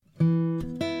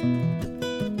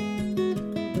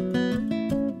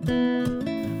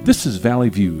This is Valley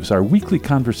Views, our weekly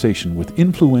conversation with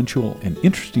influential and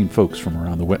interesting folks from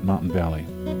around the Wet Mountain Valley.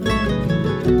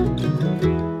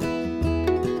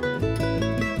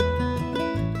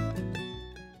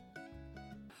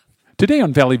 Today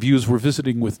on Valley Views, we're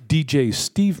visiting with DJ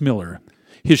Steve Miller.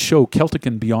 His show, Celtic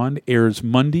and Beyond, airs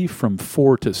Monday from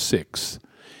 4 to 6.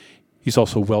 He's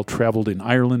also well-traveled in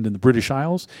Ireland and the British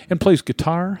Isles and plays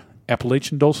guitar,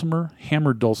 Appalachian dulcimer,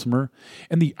 hammered dulcimer,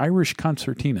 and the Irish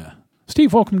concertina.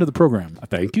 Steve, welcome to the program.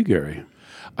 Thank you, Gary.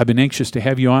 I've been anxious to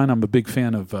have you on. I'm a big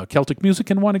fan of Celtic music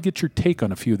and want to get your take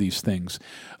on a few of these things.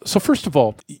 So first of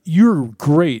all, you're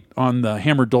great on the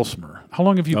hammered dulcimer. How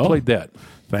long have you played that?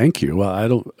 Thank you. Well, I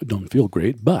don't feel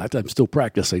great, but I'm still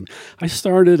practicing. I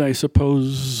started, I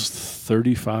suppose,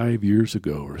 35 years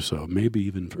ago or so, maybe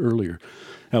even earlier.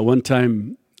 At one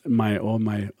time,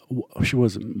 she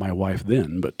wasn't my wife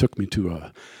then, but took me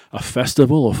to a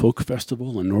festival, a folk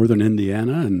festival in northern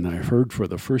Indiana, and I heard for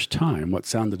the first time what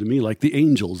sounded to me like the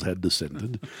angels had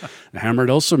descended, a hammered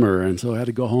dulcimer, and so I had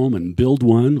to go home and build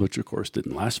one, which of course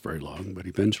didn't last very long, but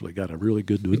eventually got a really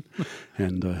good one,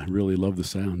 and really loved the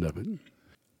sound of it.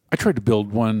 I tried to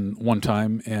build one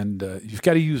time, and you've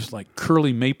got to use like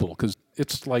curly maple because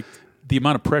it's like the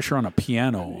amount of pressure on a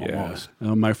piano almost.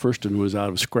 My first one was out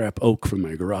of scrap oak from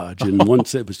my garage, and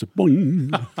once it was a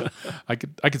boing. I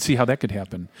could see how that could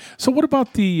happen. So what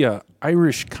about the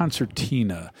Irish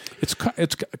concertina? It's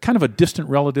kind of a distant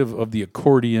relative of the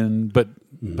accordion, but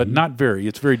not very.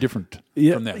 It's very different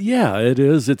from that. Yeah, it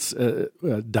is. It's a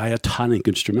diatonic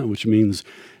instrument, which means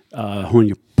when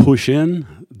you push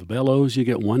in the bellows, you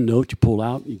get one note. You pull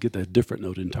out, you get a different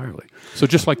note entirely. So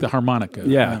just like the harmonica.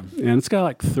 Yeah, and it's got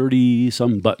like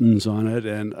 30-some buttons on it,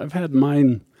 and I've had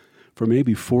mine for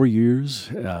maybe 4 years.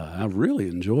 I really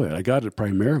enjoy it. I got it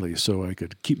primarily so I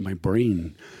could keep my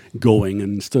brain going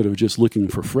instead of just looking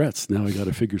for frets. Now I got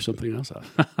to figure something else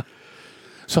out.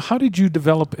 So how did you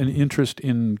develop an interest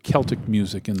in Celtic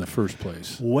music in the first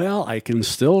place? Well, I can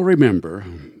still remember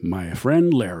my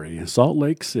friend Larry in Salt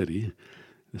Lake City,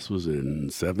 this was in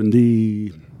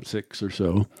 76 or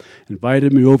so,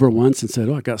 invited me over once and said,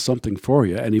 I got something for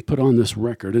you. And he put on this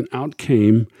record, and out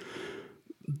came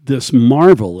this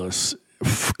marvelous,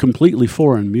 completely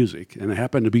foreign music. And it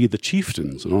happened to be the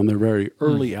Chieftains on their very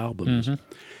early albums. Mm-hmm.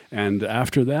 And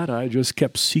after that, I just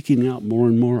kept seeking out more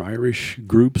and more Irish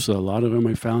groups. A lot of them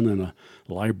I found in a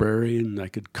library, and I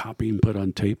could copy and put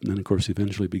on tape. And then, of course,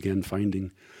 eventually began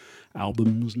finding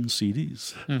albums and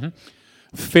CDs. Mm-hmm.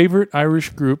 Favorite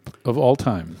Irish group of all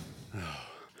time?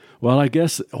 Well, I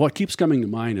guess what keeps coming to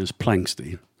mind is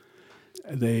Planxty.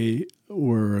 They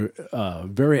were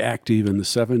very active in the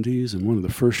 70s and one of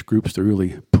the first groups to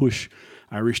really push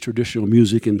Irish traditional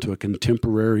music into a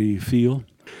contemporary feel.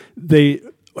 They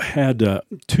had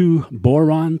two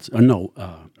bouzouki's,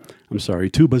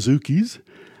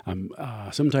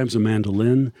 sometimes a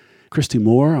mandolin, Christy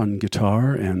Moore on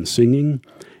guitar and singing,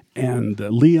 and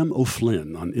Liam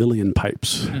O'Flynn on uilleann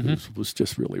pipes. Mm-hmm. It was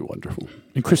just really wonderful.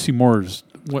 And Christy Moore's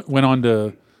went on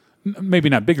to maybe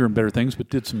not bigger and better things, but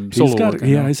did some solo work.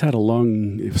 Yeah, he's had a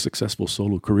long, successful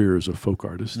solo career as a folk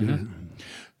artist. Mm-hmm. Yeah.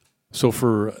 So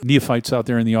for neophytes out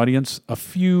there in the audience, a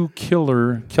few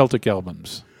killer Celtic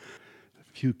albums.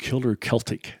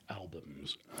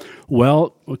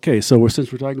 Well, okay, so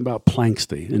since we're talking about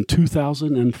Planxty, in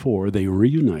 2004, they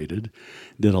reunited,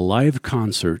 did a live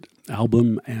concert,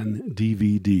 album and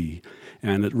DVD,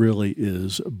 and it really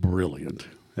is brilliant.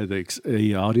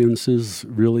 The audience is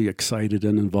really excited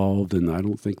and involved, and I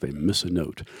don't think they miss a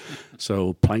note.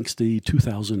 So Planxty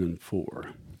 2004.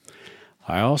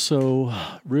 I also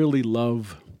really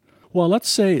love, let's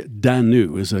say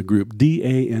Danu is a group,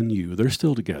 D-A-N-U. They're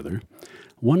still together.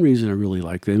 One reason I really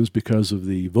like them is because of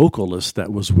the vocalist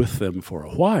that was with them for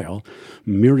a while,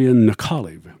 Miriam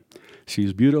Nakaliv.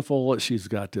 She's beautiful. She's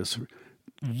got this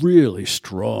really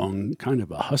strong, kind of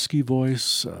a husky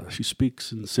voice. She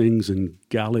speaks and sings in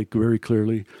Gaelic very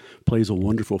clearly, plays a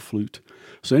wonderful flute.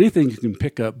 So anything you can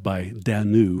pick up by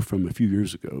Danu from a few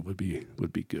years ago would be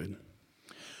good.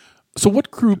 So what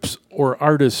groups or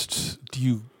artists do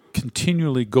you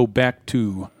continually go back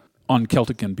to on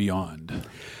Celtic and Beyond?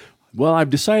 Well, I've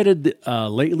decided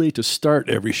lately to start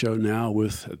every show now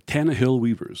with Tannahill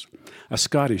Weavers, a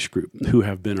Scottish group who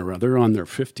have been around. They're on their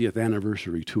 50th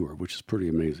anniversary tour, which is pretty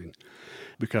amazing.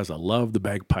 Because I love the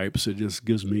bagpipes, it just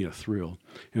gives me a thrill.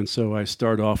 And so I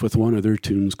start off with one of their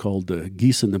tunes called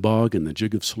Geese in the Bog and the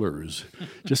Jig of Slurs,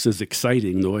 just as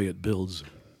exciting the way it builds.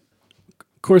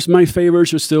 Of course, my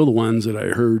favorites are still the ones that I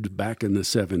heard back in the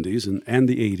 70s and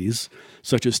the 80s,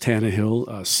 such as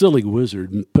Tannahill. Silly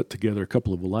Wizard put together a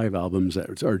couple of live albums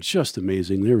that are just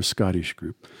amazing. They're a Scottish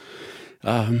group.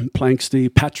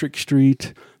 Planxty, Patrick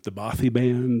Street, the Bothy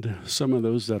Band, some of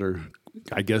those that are,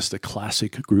 I guess, the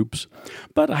classic groups.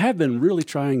 But I have been really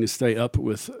trying to stay up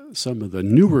with some of the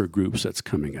newer groups that's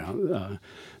coming out.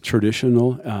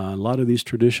 Traditional. A lot of these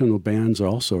traditional bands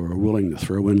also are willing to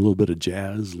throw in a little bit of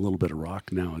jazz, a little bit of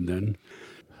rock now and then.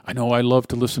 I know I love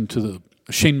to listen to the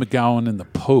Shane MacGowan and the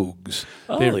Pogues.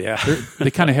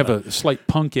 They kind of have a slight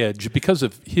punk edge because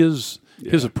of his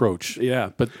approach.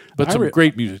 Yeah, but some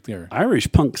great music there.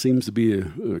 Irish punk seems to be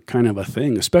a kind of a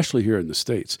thing, especially here in the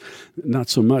States. Not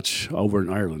so much over in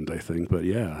Ireland, I think, but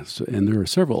yeah. So, and there are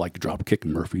several like Dropkick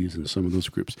Murphys and some of those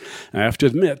groups. I have to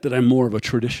admit that I'm more of a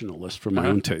traditionalist for my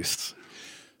own tastes.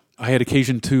 I had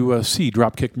occasion to see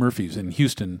Dropkick Murphys in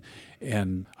Houston,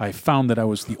 and I found that I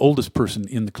was the oldest person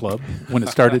in the club when it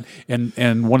started,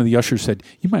 and one of the ushers said,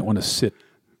 "You might want to sit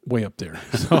way up there."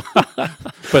 So,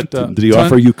 but did he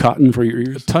offer you cotton for your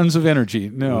ears? Tons of energy.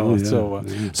 No.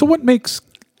 So what makes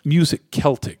music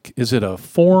Celtic? Is it a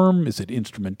form? Is it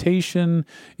instrumentation?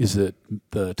 Is it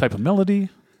the type of melody?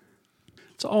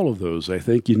 It's all of those, I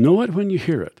think. You know it when you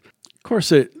hear it. Of course,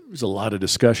 there's a lot of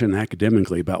discussion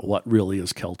academically about what really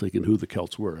is Celtic and who the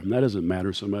Celts were. And that doesn't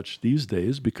matter so much these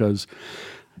days because,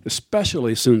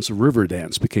 especially since river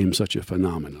dance became such a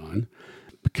phenomenon,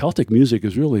 Celtic music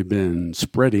has really been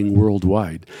spreading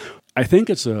worldwide. I think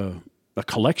it's a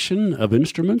collection of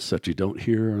instruments that you don't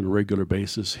hear on a regular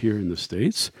basis here in the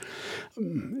States.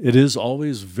 It is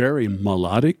always very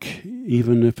melodic,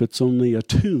 even if it's only a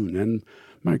tune. And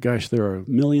my gosh, there are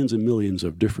millions and millions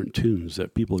of different tunes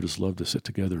that people just love to sit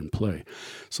together and play.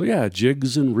 So yeah,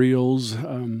 jigs and reels,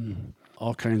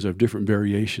 all kinds of different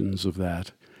variations of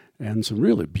that. And some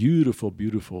really beautiful,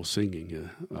 beautiful singing,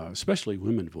 especially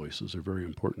women voices are very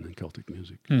important in Celtic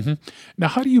music. Mm-hmm. Now,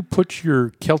 how do you put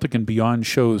your Celtic and Beyond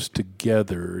shows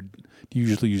together? Do you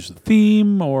usually use the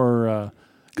theme or...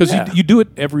 Because you do it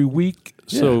every week,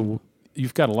 so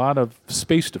you've got a lot of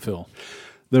space to fill.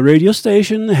 The radio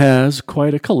station has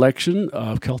quite a collection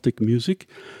of Celtic music.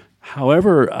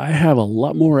 However, I have a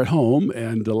lot more at home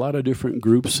and a lot of different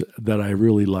groups that I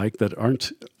really like that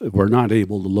were not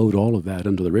able to load all of that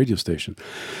into the radio station.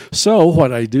 So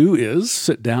what I do is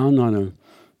sit down on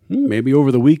maybe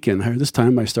over the weekend. This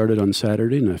time I started on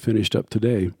Saturday and I finished up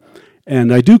today.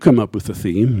 And I do come up with a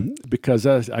theme because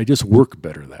I just work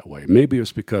better that way. Maybe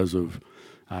it's because of,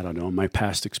 I don't know, my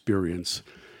past experience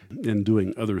in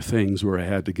doing other things where I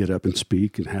had to get up and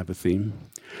speak and have a theme.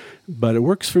 But it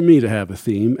works for me to have a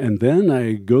theme, and then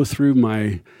I go through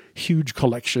my huge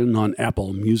collection on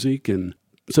Apple Music, and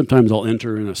sometimes I'll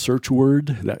enter in a search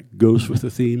word that goes with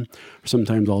the theme.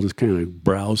 Sometimes I'll just kind of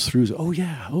browse through, oh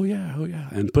yeah,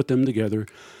 and put them together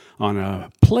on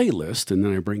a playlist, and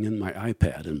then I bring in my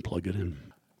iPad and plug it in.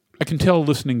 I can tell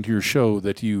listening to your show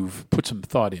that you've put some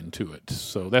thought into it,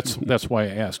 so that's why I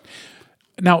asked.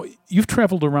 Now, you've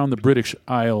traveled around the British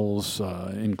Isles,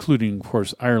 including, of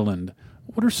course, Ireland.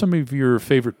 What are some of your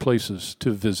favorite places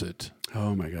to visit?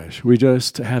 Oh, my gosh. We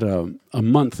just had a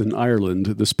month in Ireland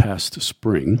this past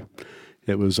spring.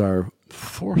 It was our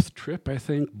fourth trip, I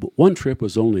think. One trip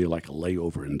was only like a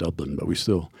layover in Dublin, but we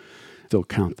still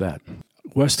count that.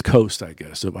 West Coast, I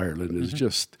guess, of Ireland is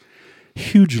just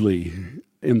hugely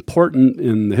important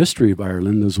in the history of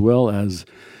Ireland as well as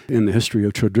in the history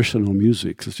of traditional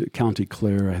music, County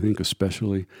Clare, I think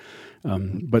especially.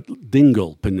 But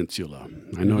Dingle Peninsula,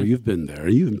 I know you've been there.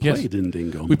 You even played in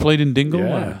Dingle. We played in Dingle.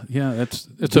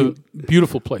 It's a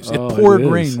beautiful place. It poured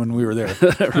rain when we were there.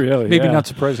 Really, maybe not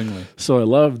surprisingly. So I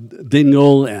love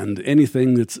Dingle, and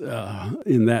anything that's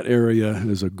in that area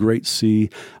is a great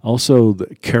sea. Also,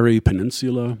 the Kerry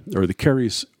Peninsula, or the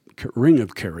Kerry's Ring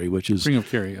of Kerry, which is Ring of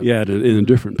Kerry, in a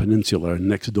different peninsula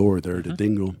next door there to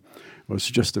Dingle. It's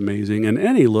just amazing. And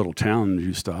any little town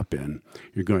you stop in,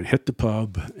 you're going to hit the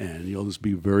pub, and you'll just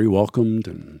be very welcomed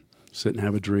and sit and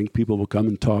have a drink. People will come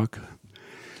and talk.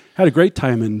 Had a great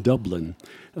time in Dublin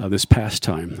this past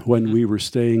time when we were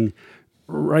staying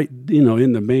right,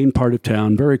 in the main part of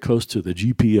town, very close to the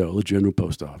GPO, the General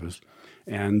Post Office,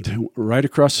 and right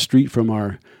across the street from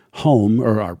our home,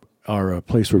 or our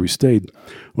place where we stayed,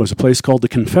 was a place called the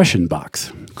Confession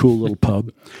Box, cool little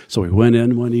pub. So we went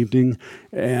in one evening,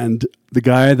 and the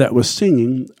guy that was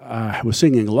singing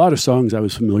a lot of songs I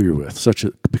was familiar with,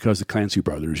 because the Clancy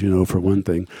Brothers, for one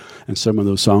thing, and some of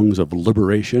those songs of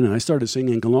liberation. And I started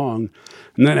singing along,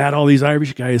 and then I had all these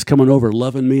Irish guys coming over,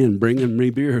 loving me and bringing me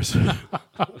beers.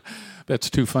 That's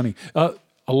too funny. A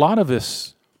lot of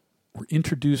us were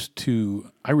introduced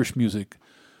to Irish music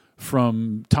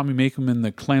from Tommy Makem and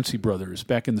the Clancy Brothers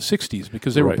back in the 60s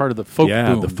because they were part of the folk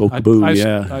boom. The folk boom,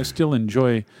 I still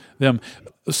enjoy them.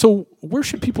 So where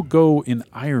should people go in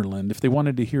Ireland if they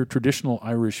wanted to hear traditional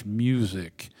Irish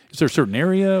music? Is there a certain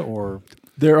area or?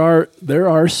 There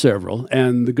are several,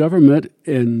 and the government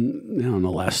in the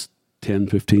last 10,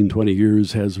 15, 20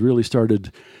 years has really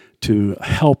started to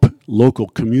help local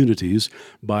communities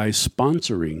by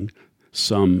sponsoring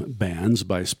some bands,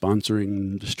 by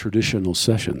sponsoring just traditional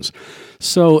sessions.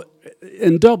 So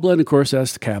in Dublin, of course,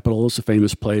 that's the capital. It's a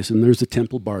famous place, and there's the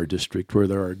Temple Bar District where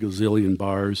there are a gazillion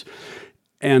bars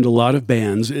and a lot of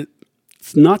bands.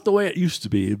 It's not the way it used to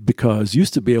be, because you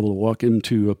used to be able to walk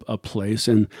into a place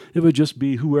and it would just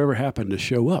be whoever happened to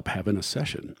show up having a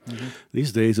session. Mm-hmm.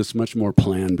 These days it's much more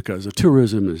planned because the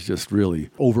tourism has just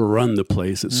really overrun the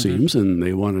place, it seems, and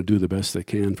they want to do the best they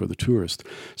can for the tourist.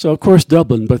 So of course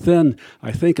Dublin, but then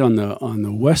I think on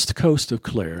the west coast of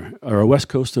Clare, or west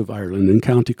coast of Ireland, in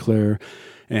County Clare,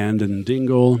 and in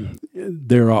Dingle,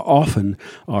 there are often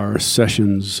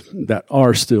sessions that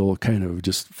are still kind of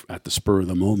just at the spur of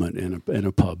the moment in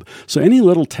a pub. So any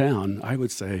little town, I would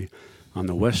say, on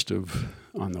the west of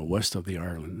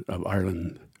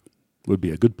Ireland, would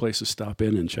be a good place to stop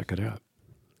in and check it out.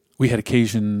 We had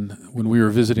occasion when we were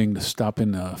visiting to stop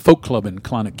in a folk club in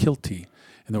Clonakilty,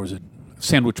 and there was a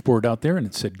sandwich board out there, and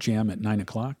it said jam at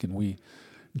 9:00, and we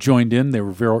joined in. They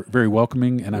were very, very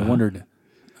welcoming, and I wondered,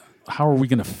 how are we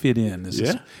going to fit in?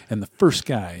 And the first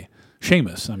guy,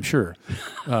 Seamus, I'm sure,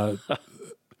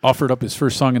 offered up his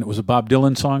first song, and it was a Bob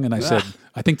Dylan song, and I said,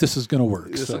 I think this is going to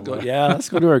work. That's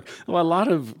going to work. Well, a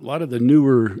lot of the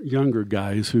newer, younger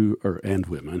guys and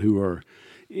women who are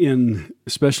in,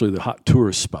 especially the hot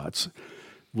tourist spots,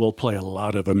 will play a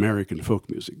lot of American folk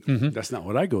music. Mm-hmm. That's not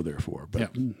what I go there for, but... Yeah.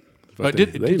 But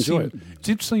they enjoy it. It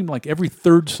did seem like every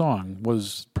third song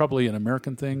was probably an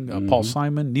American thing. Paul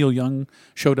Simon, Neil Young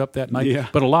showed up that night,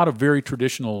 but a lot of very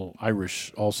traditional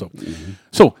Irish also. Mm-hmm.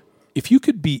 So if you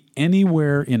could be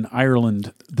anywhere in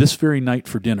Ireland this very night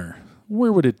for dinner,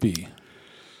 where would it be?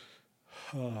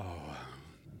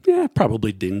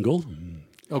 Probably Dingle.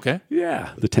 Okay.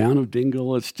 Yeah, the town of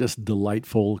Dingle. It's just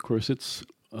delightful. Of course, it's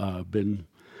been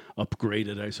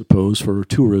upgraded, I suppose, for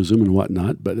tourism and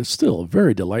whatnot, but it's still a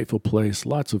very delightful place.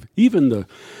 Lots of even the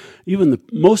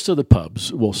most of the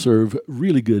pubs will serve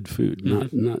really good food,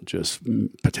 not just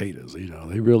potatoes.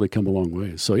 They really come a long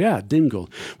way. So Dingle.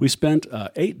 We spent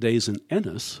 8 days in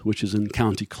Ennis, which is in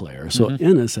County Clare. So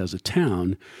Ennis as a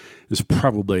town is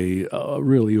probably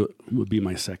really would be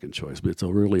my second choice, but it's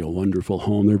really a wonderful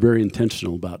home. They're very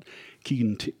intentional about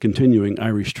continuing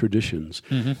Irish traditions.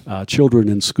 Children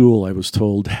in school, I was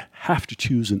told, have to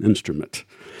choose an instrument.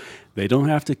 They don't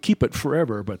have to keep it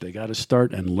forever, but they got to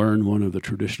start and learn one of the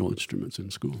traditional instruments in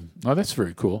school. Oh, that's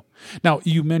very cool. Now,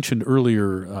 you mentioned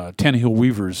earlier Tannehill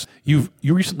Weavers. You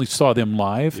recently saw them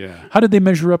live. Yeah. How did they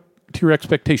measure up to your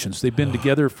expectations? They've been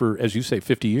together for, as you say,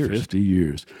 50 years. 50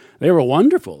 years. They were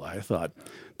wonderful, I thought.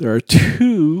 There are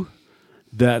two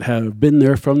that have been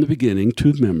there from the beginning,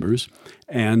 two members,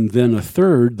 and then a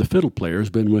third, the fiddle player, has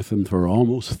been with them for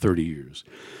almost 30 years.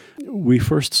 We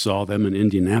first saw them in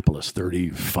Indianapolis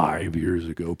 35 years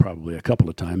ago, probably a couple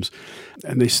of times,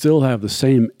 and they still have the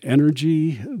same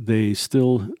energy. They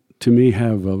still, to me,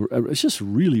 have it's just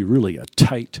really, really a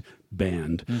tight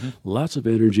band. Lots of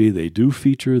energy. They do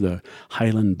feature the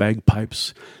Highland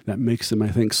bagpipes. That makes them, I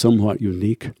think, somewhat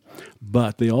unique.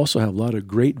 But they also have a lot of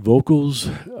great vocals,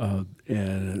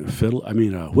 and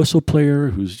a whistle player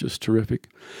who's just terrific.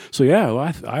 So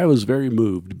I was very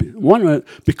moved. One,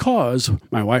 because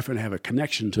my wife and I have a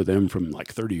connection to them from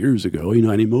like 30 years ago,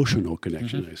 an emotional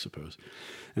connection, I suppose.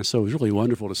 And so it was really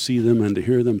wonderful to see them and to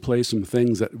hear them play some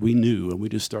things that we knew, and we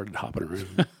just started hopping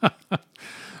around.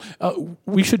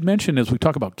 We should mention, as we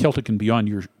talk about Celtic and Beyond,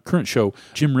 your current show,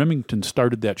 Jim Remington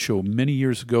started that show many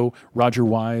years ago. Roger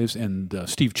Wise and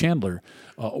Steve Chandler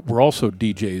were also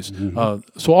DJs.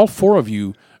 So all four of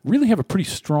you really have a pretty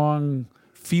strong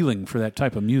feeling for that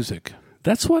type of music.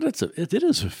 That's what it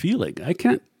is a feeling. I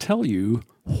can't tell you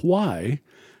why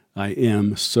I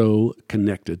am so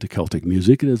connected to Celtic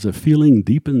music. It is a feeling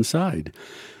deep inside.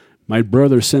 My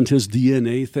brother sent his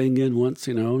DNA thing in once,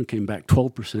 and came back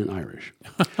 12% Irish.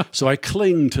 So I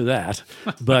cling to that,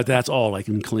 but that's all I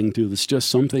can cling to. It's just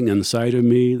something inside of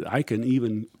me. I can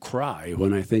even cry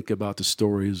when I think about the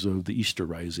stories of the Easter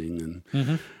Rising and,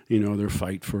 their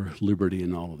fight for liberty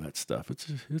and all of that stuff.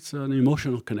 It's an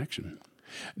emotional connection.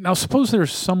 Now, suppose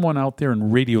there's someone out there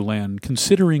in Radioland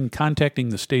considering contacting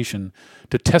the station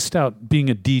to test out being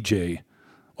a DJ.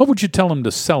 What would you tell them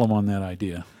to sell them on that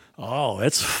idea? Oh,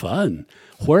 it's fun.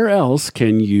 Where else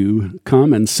can you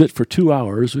come and sit for 2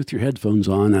 hours with your headphones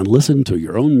on and listen to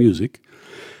your own music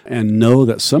and know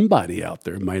that somebody out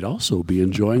there might also be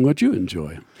enjoying what you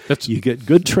enjoy. You get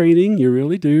good training, you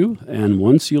really do, and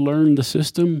once you learn the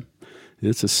system,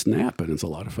 it's a snap and it's a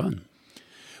lot of fun.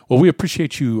 Well, we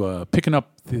appreciate you picking up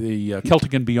the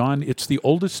Celtic and Beyond. It's the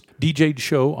oldest DJ'd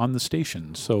show on the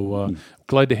station, so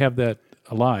glad to have that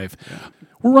alive. Yeah.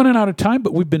 We're running out of time,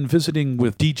 but we've been visiting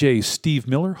with DJ Steve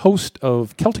Miller, host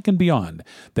of Celtic and Beyond.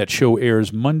 That show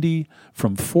airs Monday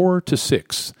from 4 to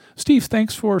 6. Steve,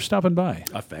 thanks for stopping by.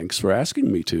 Thanks for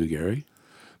asking me to, Gary.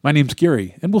 My name's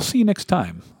Gary, and we'll see you next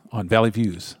time on Valley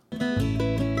Views.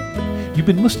 You've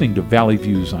been listening to Valley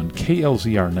Views on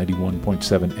KLZR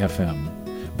 91.7 FM.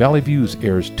 Valley Views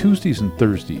airs Tuesdays and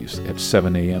Thursdays at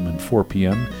 7 a.m. and 4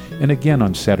 p.m. and again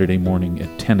on Saturday morning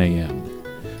at 10 a.m.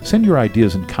 Send your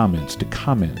ideas and comments to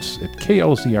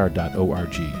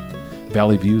comments@klzr.org.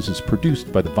 Valley Views is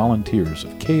produced by the volunteers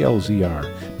of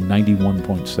KLZR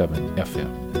 91.7 FM.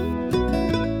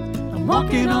 I'm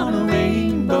walking on a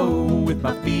rainbow with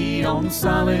my feet on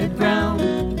solid ground.